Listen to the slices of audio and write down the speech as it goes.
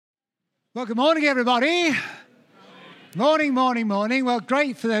Well, good morning, everybody. Morning. Well,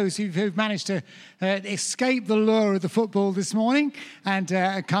 great for those who've managed to escape the lure of the football this morning and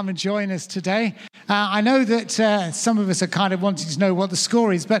come and join us today. I know that some of us are kind of wanting to know what the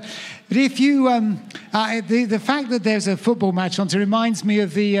score is, but if you, the fact that there's a football match on, it reminds me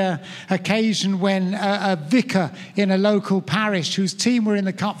of the occasion when a vicar in a local parish whose team were in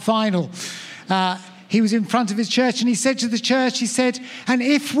the cup final, he was in front of his church and he said to the church, he said, "And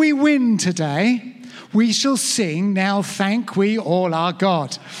if we win today, we shall sing, 'Now thank we all our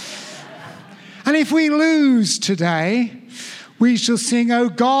God.' And if we lose today, we shall sing, 'O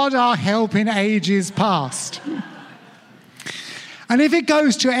God, our help in ages past.' And if it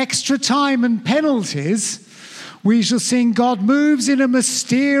goes to extra time and penalties, we shall sing, 'God moves in a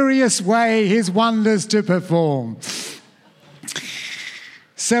mysterious way his wonders to perform.'"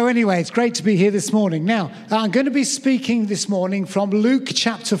 So anyway, it's great to be here this morning. Now, I'm going to be speaking this morning from Luke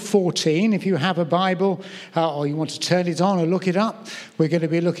chapter 14. If you have a Bible or you want to turn it on or look it up, we're going to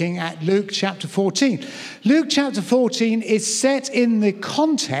be looking at Luke chapter 14. Luke chapter 14 is set in the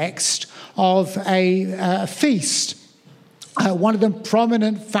context of a feast. One of the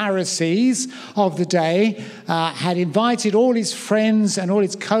prominent Pharisees of the day had invited all his friends and all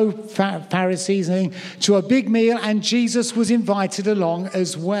his co-Pharisees to a big meal, and Jesus was invited along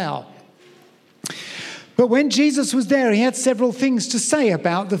as well. But when Jesus was there, he had several things to say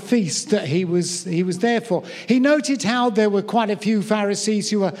about the feast that he was there for. He noted how there were quite a few Pharisees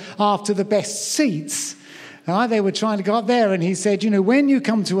who were after the best seats. They were trying to go up there, and he said, when you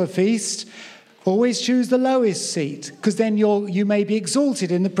come to a feast, always choose the lowest seat, because then you may be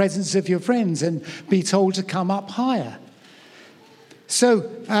exalted in the presence of your friends and be told to come up higher. So,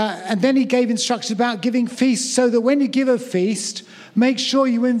 and then he gave instructions about giving feasts, so that when you give a feast, make sure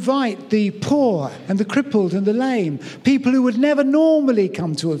you invite the poor and the crippled and the lame, people who would never normally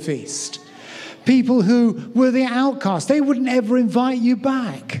come to a feast, people who were the outcasts. They wouldn't ever invite you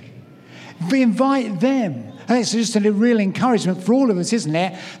back. Invite them. And it's just a real encouragement for all of us, isn't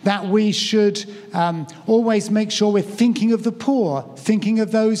it? That we should always make sure we're thinking of the poor, thinking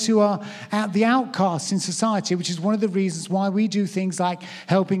of those who are the outcasts in society, which is one of the reasons why we do things like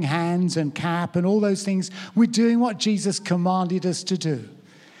Helping Hands and CAP and all those things. We're doing what Jesus commanded us to do.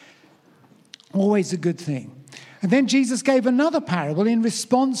 Always a good thing. And then Jesus gave another parable in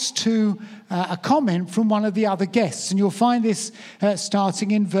response to a comment from one of the other guests. And you'll find this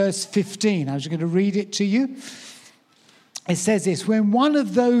starting in verse 15. I was going to read it to you. It says this: "When one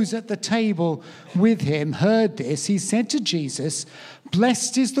of those at the table with him heard this, he said to Jesus,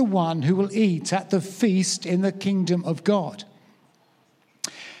 'Blessed is the one who will eat at the feast in the kingdom of God.'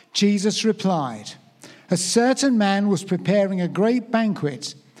 Jesus replied, 'A certain man was preparing a great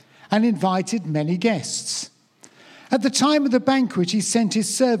banquet and invited many guests. At the time of the banquet, he sent his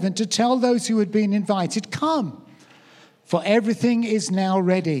servant to tell those who had been invited, 'Come, for everything is now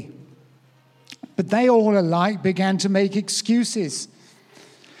ready.' But they all alike began to make excuses.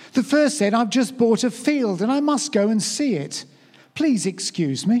 The first said, 'I've just bought a field and I must go and see it. Please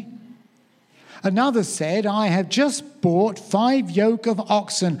excuse me.' Another said, 'I have just bought 5 yoke of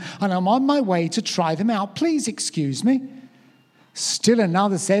oxen and I'm on my way to try them out. Please excuse me.' Still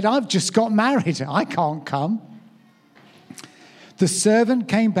another said, 'I've just got married. I can't come.' The servant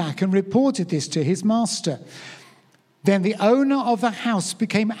came back and reported this to his master. Then the owner of the house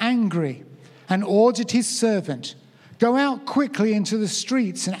became angry and ordered his servant, 'Go out quickly into the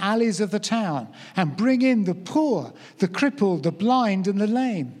streets and alleys of the town and bring in the poor, the crippled, the blind, and the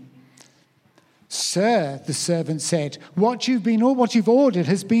lame.' 'Sir,' the servant said, what you've ordered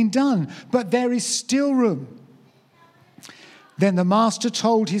has been done, but there is still room.' Then the master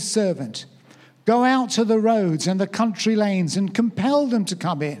told his servant, 'Go out to the roads and the country lanes and compel them to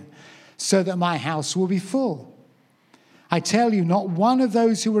come in, so that my house will be full. I tell you, not one of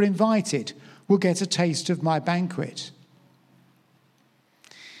those who were invited will get a taste of my banquet.'"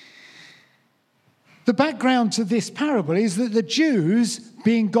 The background to this parable is that the Jews,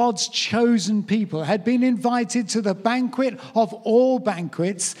 being God's chosen people, had been invited to the banquet of all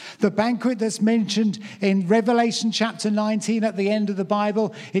banquets, the banquet that's mentioned in Revelation chapter 19 at the end of the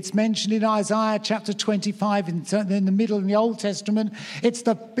Bible. It's mentioned in Isaiah chapter 25 in the middle in the Old Testament. It's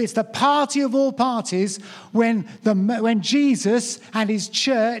the party of all parties when Jesus and his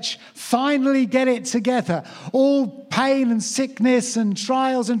church finally get it together. All pain and sickness and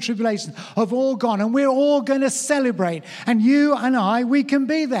trials and tribulations have all gone, and we're all going to celebrate. And you and I, we can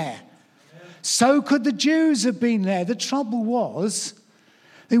be there. So could the Jews have been there. The trouble was,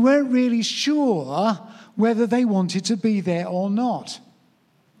 they weren't really sure whether they wanted to be there or not.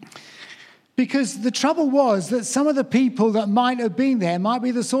 Because the trouble was that some of the people that might have been there might be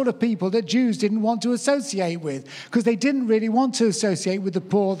the sort of people that Jews didn't want to associate with, because they didn't really want to associate with the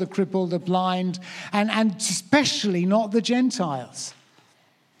poor, the crippled, the blind, and especially not the Gentiles.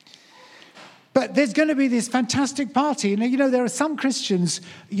 But there's going to be this fantastic party. And, there are some Christians,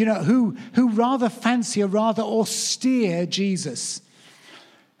 who rather fancy a rather austere Jesus.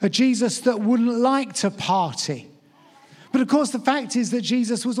 A Jesus that wouldn't like to party. But of course, the fact is that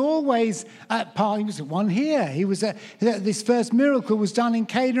Jesus was always at party. He was at one here. This first miracle was done in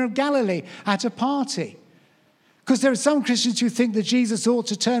Cana of Galilee at a party. Because there are some Christians who think that Jesus ought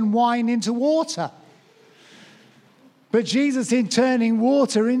to turn wine into water. But Jesus in turning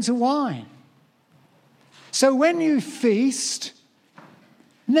water into wine. So when you feast,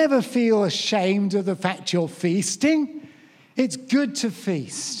 never feel ashamed of the fact you're feasting. It's good to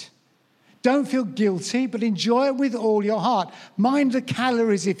feast. Don't feel guilty, but enjoy it with all your heart. Mind the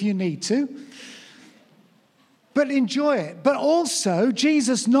calories if you need to, but enjoy it. But also,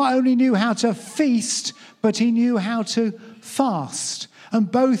 Jesus not only knew how to feast, but he knew how to fast.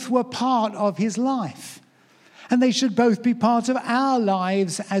 And both were part of his life. And they should both be part of our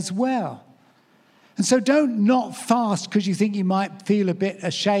lives as well. And so don't not fast because you think you might feel a bit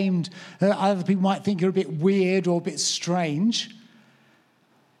ashamed. Other people might think you're a bit weird or a bit strange.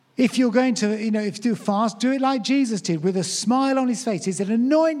 If you're going to, if you do fast, do it like Jesus did, with a smile on his face. He said,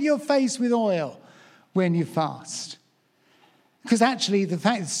 anoint your face with oil when you fast. Because actually, the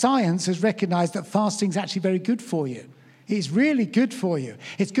fact science has recognized that fasting is actually very good for you. It's really good for you.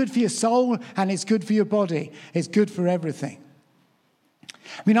 It's good for your soul and it's good for your body. It's good for everything.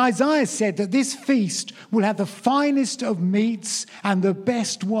 Isaiah said that this feast will have the finest of meats and the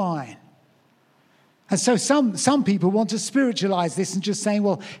best wine. And so some people want to spiritualize this and just saying,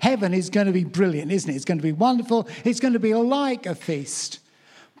 well, heaven is going to be brilliant, isn't it? It's going to be wonderful. It's going to be like a feast.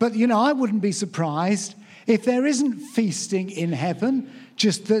 But, I wouldn't be surprised if there isn't feasting in heaven,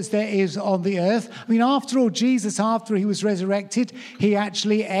 just as there is on the earth. After all, Jesus, after he was resurrected, he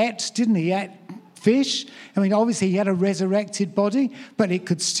actually ate, didn't he? He ate fish. Obviously he had a resurrected body, but it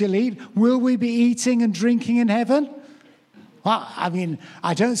could still eat. Will we be eating and drinking in heaven? Well,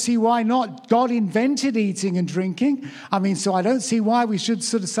 I don't see why not. God invented eating and drinking. So I don't see why we should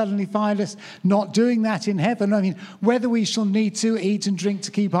sort of suddenly find us not doing that in heaven. Whether we shall need to eat and drink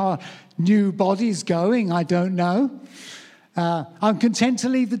to keep our new bodies going, I don't know. I'm content to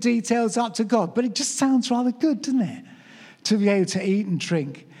leave the details up to God. But it just sounds rather good, doesn't it? To be able to eat and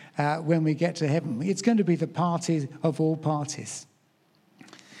drink when we get to heaven. It's going to be the party of all parties.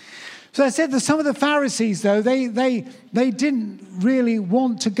 So I said that some of the Pharisees, though, they didn't really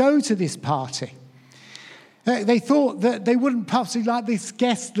want to go to this party. They thought that they wouldn't possibly like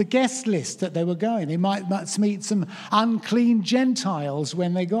the guest list that they were going. They might meet some unclean Gentiles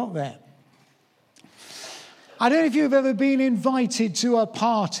when they got there. I don't know if you've ever been invited to a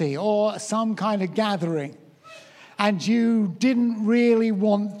party or some kind of gathering and you didn't really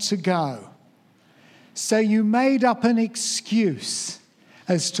want to go. So you made up an excuse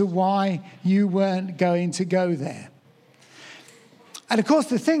as to why you weren't going to go there. And of course,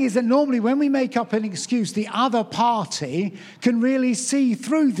 the thing is that normally when we make up an excuse, the other party can really see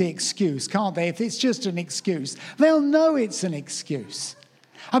through the excuse, can't they? If it's just an excuse, they'll know it's an excuse.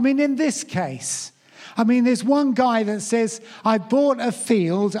 In this case, there's one guy that says, I bought a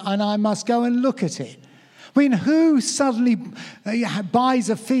field and I must go and look at it. Who suddenly buys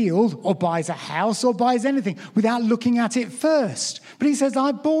a field or buys a house or buys anything without looking at it first? But he says,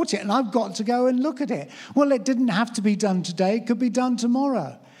 I bought it and I've got to go and look at it. Well, it didn't have to be done today. It could be done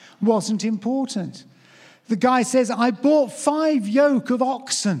tomorrow. Wasn't important. The guy says, I bought 5 yoke of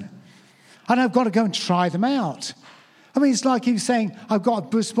oxen and I've got to go and try them out. It's like he was saying, I've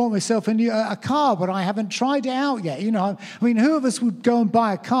got to support myself a car, but I haven't tried it out yet. Who of us would go and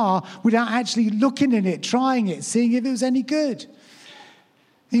buy a car without actually looking in it, trying it, seeing if it was any good?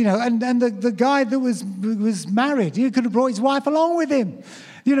 And the guy that was married, he could have brought his wife along with him.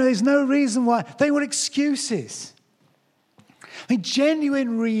 There's no reason why. They were excuses.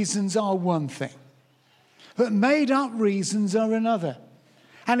 Genuine reasons are one thing, but made-up reasons are another.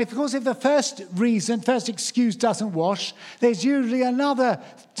 And of course, if the first excuse doesn't wash, there's usually another,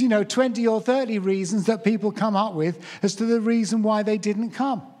 20 or 30 reasons that people come up with as to the reason why they didn't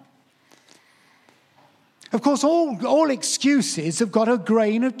come. Of course, all excuses have got a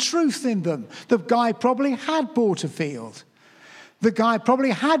grain of truth in them. The guy probably had bought a field. The guy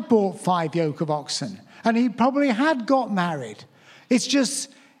probably had bought 5 yoke of oxen. And he probably had got married. It's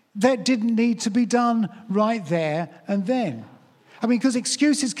just that didn't need to be done right there and then. Because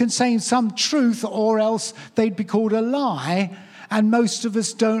excuses contain some truth or else they'd be called a lie, and most of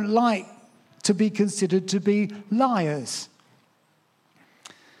us don't like to be considered to be liars.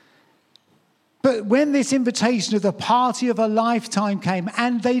 But when this invitation of the party of a lifetime came,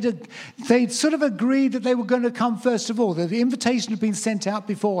 and they'd sort of agreed that they were going to come first of all, that the invitation had been sent out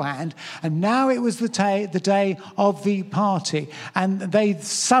beforehand, and now it was the day of the party, and they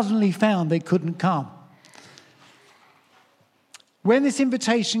suddenly found they couldn't come. When this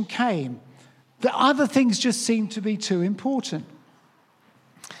invitation came, the other things just seemed to be too important.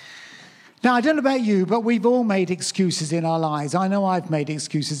 Now, I don't know about you, but we've all made excuses in our lives. I know I've made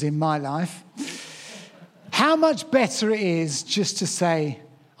excuses in my life. How much better it is just to say,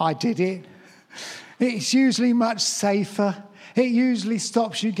 I did it. It's usually much safer. It usually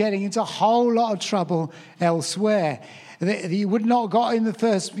stops you getting into a whole lot of trouble elsewhere. You would not have got in the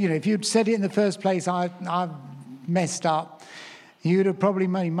first, if you'd said it in the first place, I've messed up, you'd have probably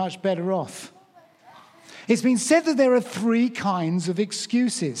been much better off. It's been said that there are three kinds of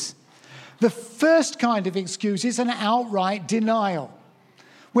excuses. The first kind of excuse is an outright denial,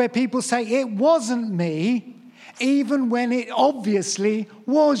 where people say, it wasn't me, even when it obviously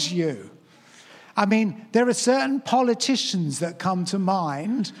was you. I mean, there are certain politicians that come to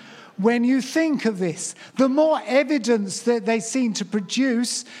mind when you think of this. The more evidence that they seem to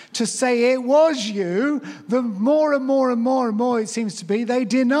produce to say it was you, the more and more and more and more it seems to be they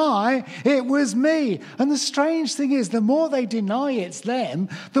deny it was me. And the strange thing is, the more they deny it's them,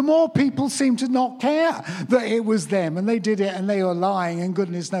 the more people seem to not care that it was them and they did it and they were lying and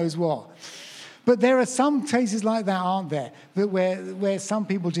goodness knows what. But there are some cases like that, aren't there, that where some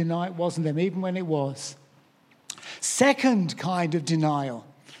people deny it wasn't them, even when it was. Second kind of denial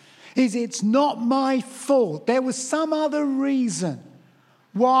is it's not my fault. There was some other reason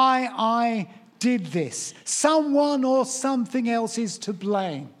why I did this. Someone or something else is to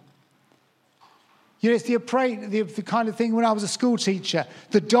blame. It's the kind of thing when I was a school teacher,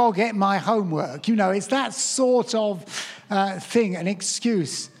 the dog ate my homework. It's that sort of thing, an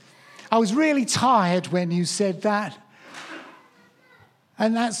excuse. I was really tired when you said that.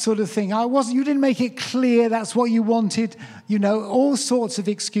 And that sort of thing. You didn't make it clear that's what you wanted. All sorts of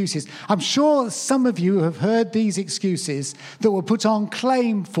excuses. I'm sure some of you have heard these excuses that were put on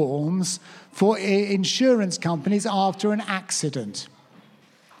claim forms for insurance companies after an accident.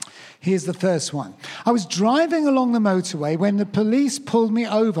 Here's the first one. I was driving along the motorway when the police pulled me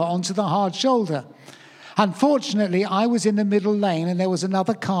over onto the hard shoulder. Unfortunately, I was in the middle lane and there was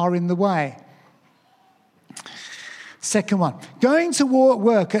another car in the way. Second one, going to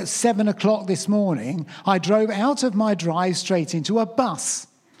work at 7 o'clock this morning, I drove out of my drive straight into a bus.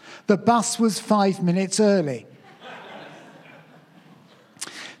 The bus was 5 minutes early.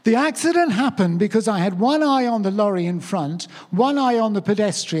 The accident happened because I had one eye on the lorry in front, one eye on the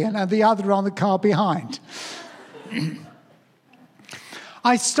pedestrian, and the other on the car behind.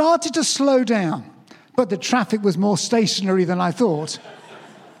 I started to slow down, but the traffic was more stationary than I thought.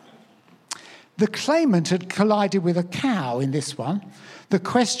 The claimant had collided with a cow in this one. The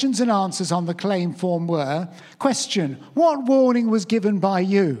questions and answers on the claim form were, question, what warning was given by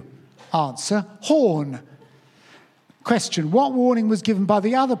you? Answer, horn. Question, what warning was given by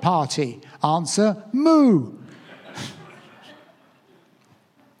the other party? Answer, moo.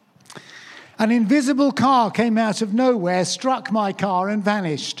 An invisible car came out of nowhere, struck my car and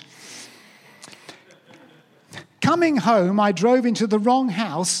vanished. Coming home, I drove into the wrong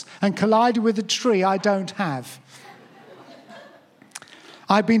house and collided with a tree I don't have.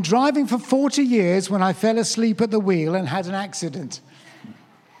 I'd been driving for 40 years when I fell asleep at the wheel and had an accident.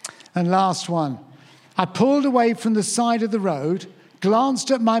 And last one, I pulled away from the side of the road,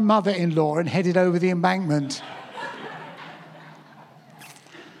 glanced at my mother-in-law and headed over the embankment.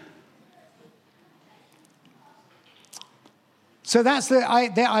 So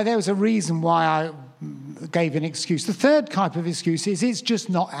there was a reason why I gave an excuse. The third type of excuse is it's just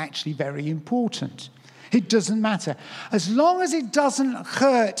not actually very important. It doesn't matter. As long as it doesn't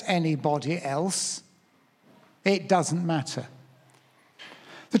hurt anybody else, it doesn't matter.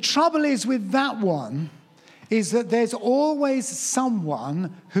 The trouble is with that one is that there's always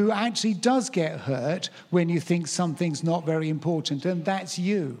someone who actually does get hurt when you think something's not very important, and that's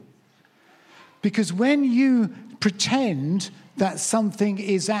you. Because when you pretend that something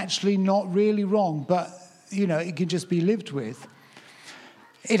is actually not really wrong, but, it can just be lived with,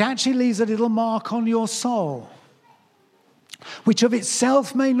 it actually leaves a little mark on your soul, which of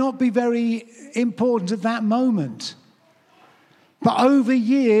itself may not be very important at that moment. But over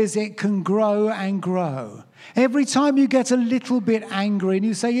years, it can grow and grow. Every time you get a little bit angry and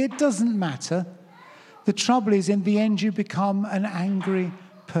you say, it doesn't matter, the trouble is, in the end, you become an angry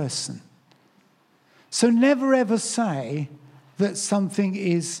person. So never ever say that something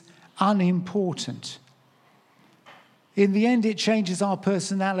is unimportant. In the end, it changes our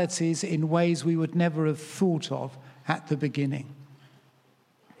personalities in ways we would never have thought of at the beginning.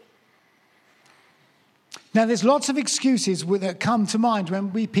 Now, there's lots of excuses that come to mind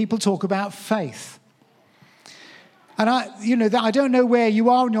when people talk about faith. And I don't know where you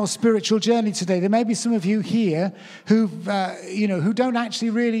are in your spiritual journey today. There may be some of you here who don't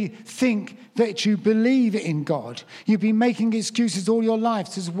actually really think that you believe in God. You've been making excuses all your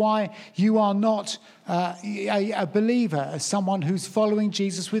life as why you are not a believer, as someone who's following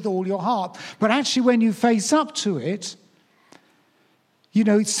Jesus with all your heart. But actually, when you face up to it,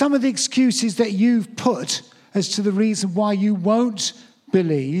 some of the excuses that you've put as to the reason why you won't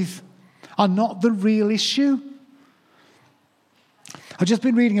believe are not the real issue. I've just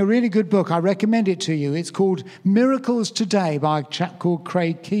been reading a really good book. I recommend it to you. It's called Miracles Today by a chap called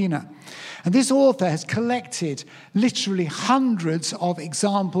Craig Keener. And this author has collected literally hundreds of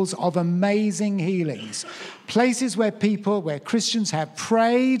examples of amazing healings. Places where Christians have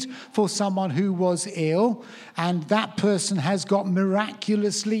prayed for someone who was ill, and that person has got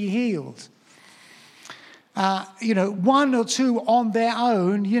miraculously healed. One or two on their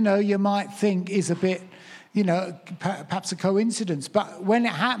own, you might think is a bit, perhaps a coincidence. But when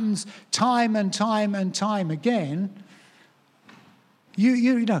it happens time and time and time again,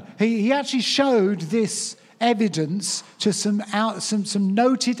 he actually showed this evidence to some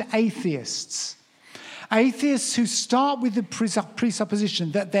noted atheists. Atheists who start with the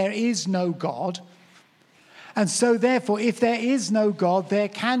presupposition that there is no God. And so therefore, if there is no God, there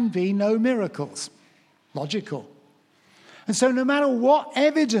can be no miracles. Logical. And so no matter what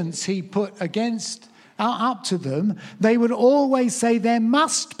evidence he put up to them, they would always say there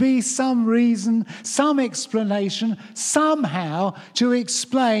must be some reason, some explanation, somehow to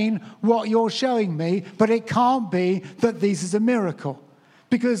explain what you're showing me, but it can't be that this is a miracle.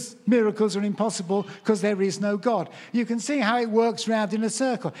 Because miracles are impossible because there is no God. You can see how it works round in a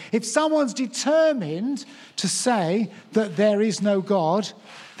circle. If someone's determined to say that there is no God,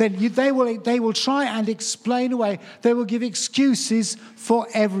 then they will try and explain away. They will give excuses for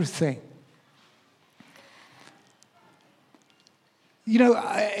everything.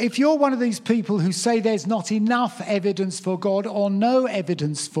 If you're one of these people who say there's not enough evidence for God or no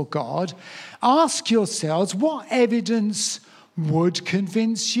evidence for God, ask yourselves, what evidence would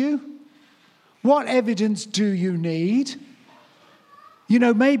convince you? What evidence do you need?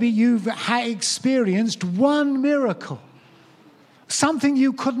 Maybe you've experienced one miracle. Something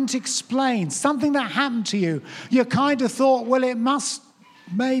you couldn't explain, something that happened to you. You kind of thought, well, it must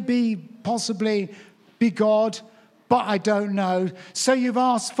maybe possibly be God, but I don't know. So you've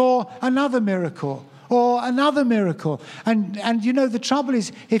asked for another miracle or another miracle. And the trouble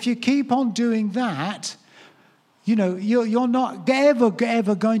is, if you keep on doing that, you're not ever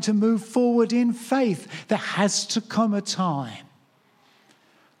going to move forward in faith. There has to come a time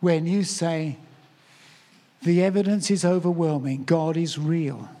when you say, the evidence is overwhelming, God is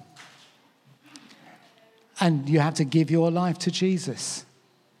real. And you have to give your life to Jesus.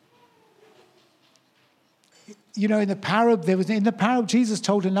 In the parable, Jesus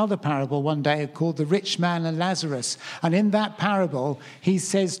told another parable one day called the rich man and Lazarus. And in that parable, he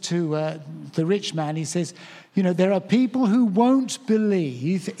says to the rich man, he says, there are people who won't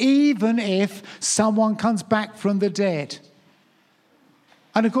believe even if someone comes back from the dead.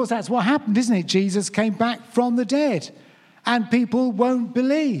 And of course, that's what happened, isn't it? Jesus came back from the dead and people won't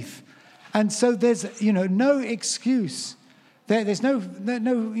believe. And so there's, no excuse. There's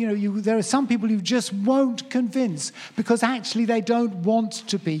there are some people who just won't convince because actually they don't want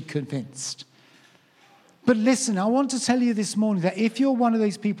to be convinced. But listen, I want to tell you this morning that if you're one of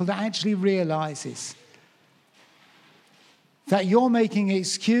those people that actually realizes that you're making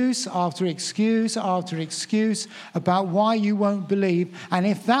excuse after excuse after excuse about why you won't believe, and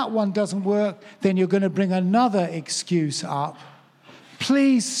if that one doesn't work, then you're going to bring another excuse up.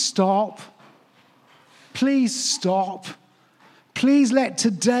 Please stop. Please stop. Please let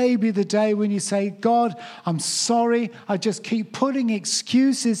today be the day when you say, God, I'm sorry, I just keep putting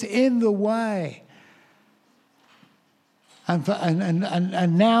excuses in the way.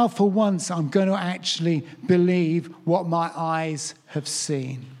 And now, for once, I'm going to actually believe what my eyes have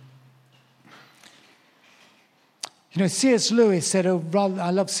seen. C.S. Lewis said, I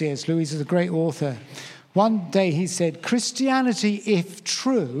love C.S. Lewis, he's a great author. One day he said, Christianity, if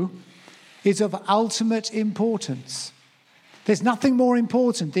true, is of ultimate importance. There's nothing more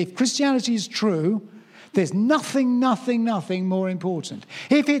important. If Christianity is true, there's nothing more important.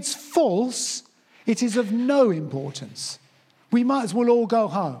 If it's false, it is of no importance. We might as well all go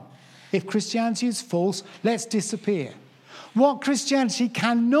home. If Christianity is false, let's disappear. What Christianity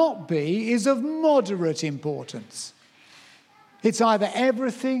cannot be is of moderate importance. It's either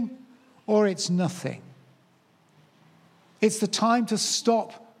everything or it's nothing. It's the time to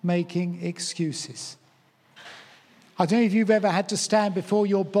stop making excuses. I don't know if you've ever had to stand before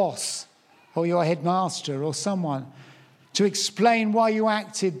your boss or your headmaster or someone to explain why you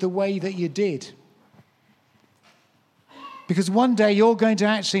acted the way that you did. Because one day you're going to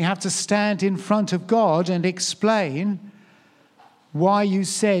actually have to stand in front of God and explain why you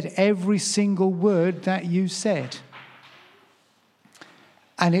said every single word that you said.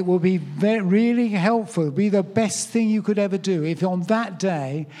 And it will be really helpful, be the best thing you could ever do if on that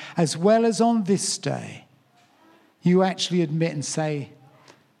day, as well as on this day, you actually admit and say,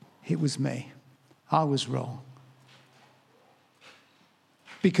 it was me. I was wrong.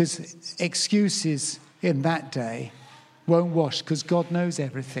 Because excuses in that day won't wash, because God knows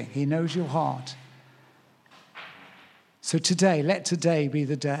everything. He knows your heart. So today, let today be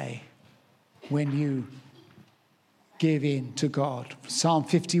the day when you give in to God. Psalm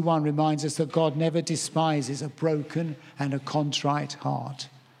 51 reminds us that God never despises a broken and a contrite heart.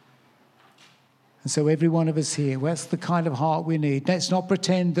 And so every one of us here, that's the kind of heart we need. Let's not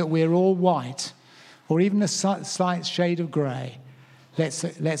pretend that we're all white or even a slight shade of grey.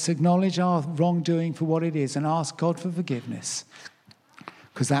 Let's acknowledge our wrongdoing for what it is and ask God for forgiveness,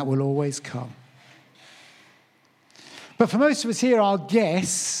 because that will always come. But for most of us here, our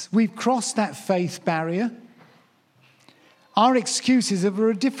guess, we've crossed that faith barrier. Our excuses are of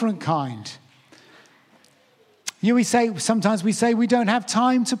a different kind. Sometimes we say we don't have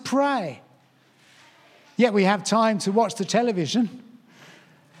time to pray. Yet we have time to watch the television.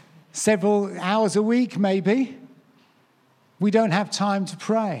 Several hours a week, maybe. We don't have time to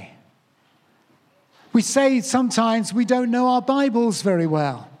pray. We say sometimes we don't know our Bibles very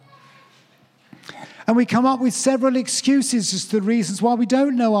well. And we come up with several excuses as to the reasons why we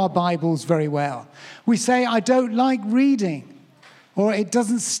don't know our Bibles very well. We say, I don't like reading, or it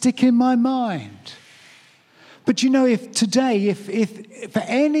doesn't stick in my mind. But you know, if for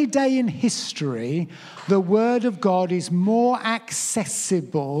any day in history, the Word of God is more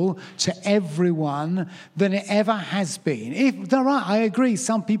accessible to everyone than it ever has been. I agree,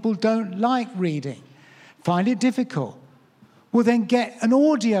 some people don't like reading, find it difficult. Well, then get an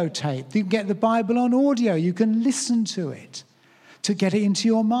audio tape. You can get the Bible on audio. You can listen to it to get it into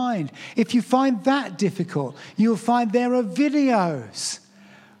your mind. If you find that difficult, you'll find there are videos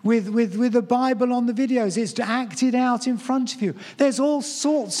with the Bible on the videos. It's acted out in front of you. There's all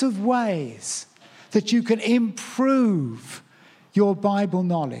sorts of ways that you can improve your Bible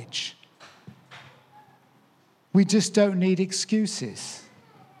knowledge. We just don't need excuses.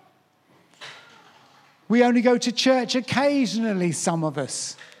 We only go to church occasionally, some of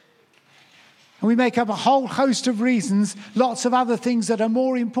us. And we make up a whole host of reasons, lots of other things that are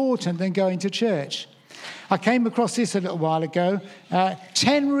more important than going to church. I came across this a little while ago.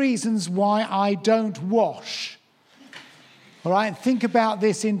 10 reasons why I don't wash. All right, think about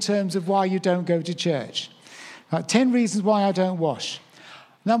this in terms of why you don't go to church. 10 reasons why I don't wash.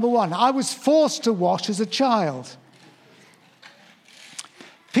 Number 1, I was forced to wash as a child.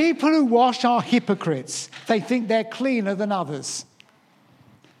 People who wash are hypocrites. They think they're cleaner than others.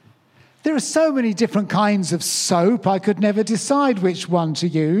 There are so many different kinds of soap, I could never decide which one to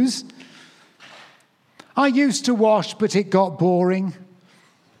use. I used to wash, but it got boring.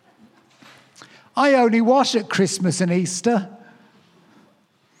 I only wash at Christmas and Easter.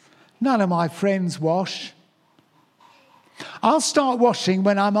 None of my friends wash. I'll start washing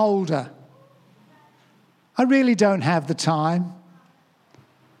when I'm older. I really don't have the time.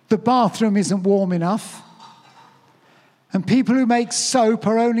 The bathroom isn't warm enough. And people who make soap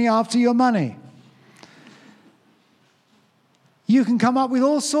are only after your money. You can come up with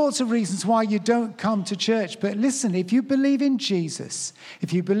all sorts of reasons why you don't come to church. But listen, if you believe in Jesus,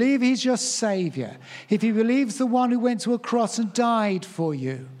 if you believe he's your Saviour, if you believe he's the one who went to a cross and died for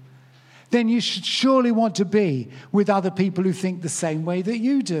you, then you should surely want to be with other people who think the same way that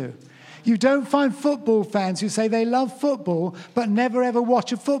you do. You don't find football fans who say they love football but never ever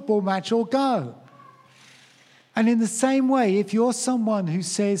watch a football match or go. And in the same way, if you're someone who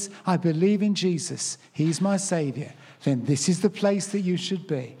says, I believe in Jesus, he's my Saviour, then this is the place that you should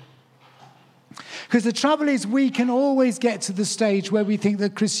be. Because the trouble is, we can always get to the stage where we think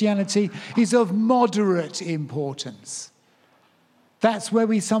that Christianity is of moderate importance. That's where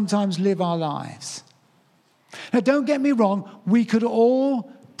we sometimes live our lives. Now, don't get me wrong, we could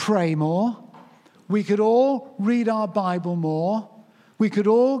all pray more. We could all read our Bible more. We could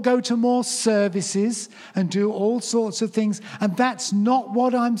all go to more services and do all sorts of things. And that's not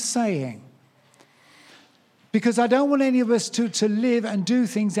what I'm saying. Because I don't want any of us to live and do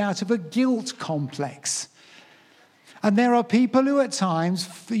things out of a guilt complex. And there are people who at times,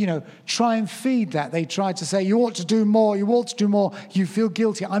 try and feed that. They try to say, you ought to do more, you ought to do more, you feel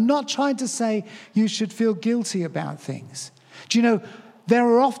guilty. I'm not trying to say you should feel guilty about things. Do you know, there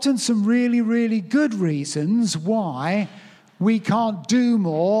are often some really, really good reasons why we can't do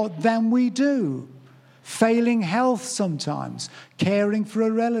more than we do. Failing health sometimes, caring for a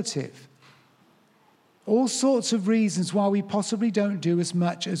relative. All sorts of reasons why we possibly don't do as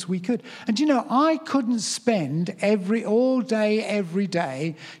much as we could. And I couldn't spend all day, every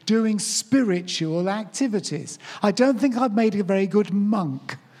day doing spiritual activities. I don't think I've made a very good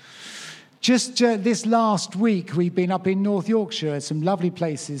monk. Just this last week, we've been up in North Yorkshire, some lovely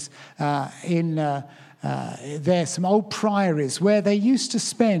places there, some old priories where they used to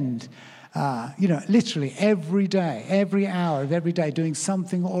spend, literally every day, every hour of every day doing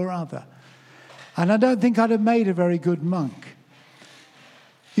something or other. And I don't think I'd have made a very good monk.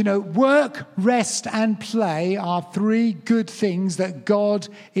 Work, rest, and play are three good things that God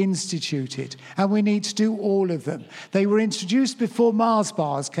instituted, and we need to do all of them. They were introduced before Mars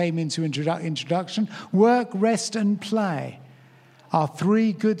bars came into introduction. Work, rest, and play are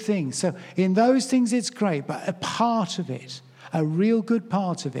three good things. So in those things, it's great, but a part of it, a real good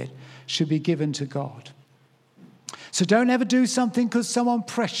part of it, should be given to God. So don't ever do something because someone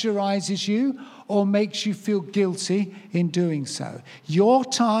pressurizes you or makes you feel guilty in doing so. Your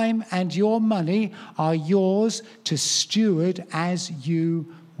time and your money are yours to steward as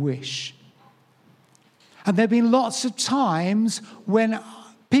you wish. And there have been lots of times when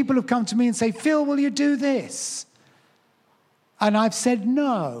people have come to me and say, Phil, will you do this? And I've said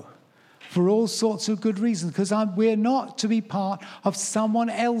no. For all sorts of good reasons, because we're not to be part of someone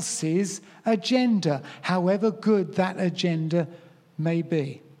else's agenda, however good that agenda may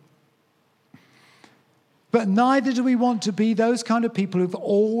be. But neither do we want to be those kind of people who've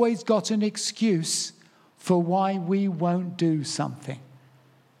always got an excuse for why we won't do something.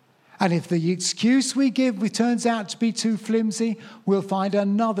 And if the excuse we give turns out to be too flimsy, we'll find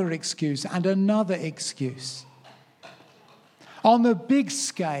another excuse and another excuse. On the big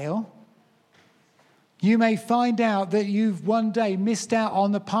scale, you may find out that you've one day missed out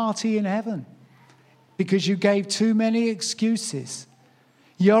on the party in heaven because you gave too many excuses.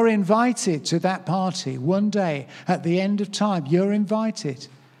 You're invited to that party one day at the end of time. You're invited.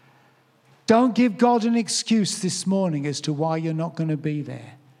 Don't give God an excuse this morning as to why you're not going to be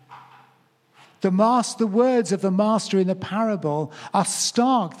there. The words of the master in the parable are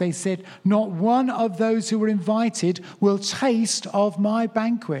stark. They said, not one of those who were invited will taste of my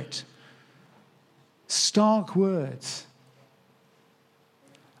banquet. Stark words.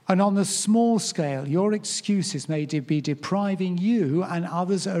 And on the small scale, your excuses may be depriving you and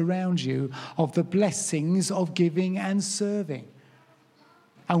others around you of the blessings of giving and serving.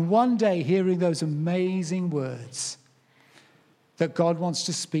 And one day, hearing those amazing words that God wants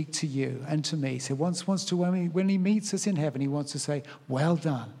to speak to you and to me. So when he meets us in heaven, he wants to say, well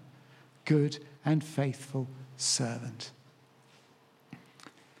done, good and faithful servant.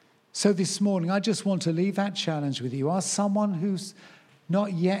 So this morning, I just want to leave that challenge with you. Are someone who's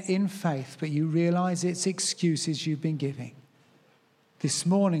not yet in faith, but you realize it's excuses you've been giving. This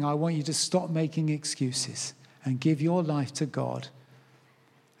morning, I want you to stop making excuses and give your life to God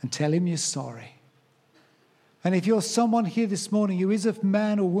and tell him you're sorry. And if you're someone here this morning who is a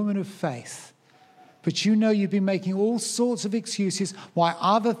man or woman of faith, but you know you've been making all sorts of excuses why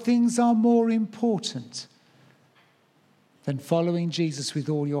other things are more important than following Jesus with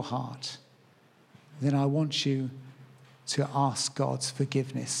all your heart, then I want you to ask God's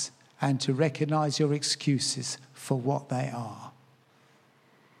forgiveness and to recognize your excuses for what they are.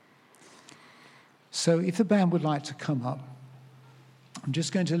 So if the band would like to come up, I'm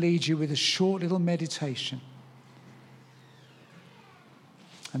just going to lead you with a short little meditation.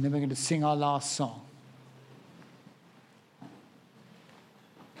 And then we're going to sing our last song.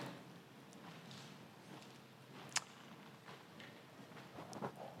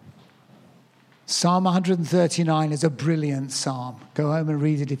 Psalm 139 is a brilliant psalm. Go home and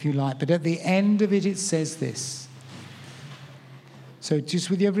read it if you like. But at the end of it, it says this. So just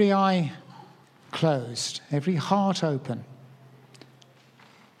with every eye closed, every heart open.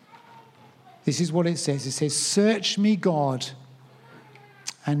 This is what it says. It says, search me, God,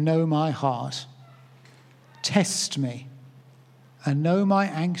 and know my heart. Test me and know my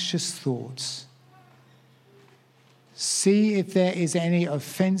anxious thoughts. See if there is any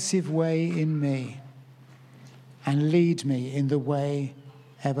offensive way in me, and lead me in the way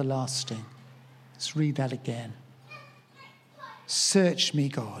everlasting. Let's read that again. Search me,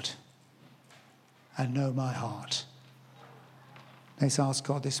 God, and know my heart. Let's ask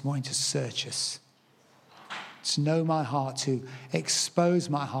God this morning to search us, to know my heart, to expose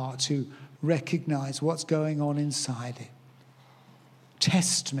my heart, to recognize what's going on inside it.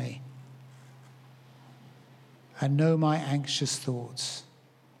 Test me and know my anxious thoughts.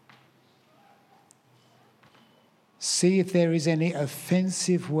 See if there is any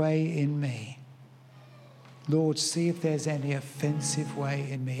offensive way in me. Lord, see if there's any offensive way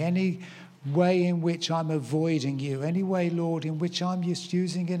in me, any way in which I'm avoiding you, any way, Lord, in which I'm just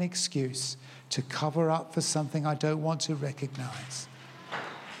using an excuse to cover up for something I don't want to recognize.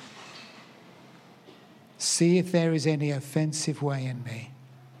 See if there is any offensive way in me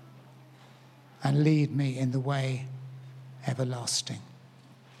and lead me in the way everlasting.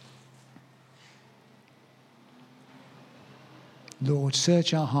 Lord,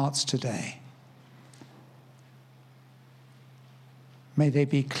 search our hearts today. May they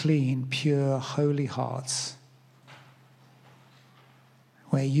be clean, pure, holy hearts,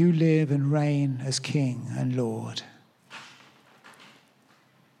 where you live and reign as King and Lord.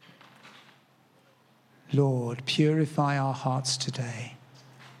 Lord, purify our hearts today.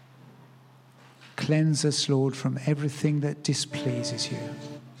 Cleanse us, Lord, from everything that displeases you.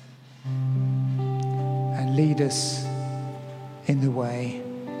 And lead us in the way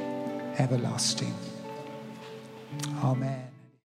everlasting. Amen.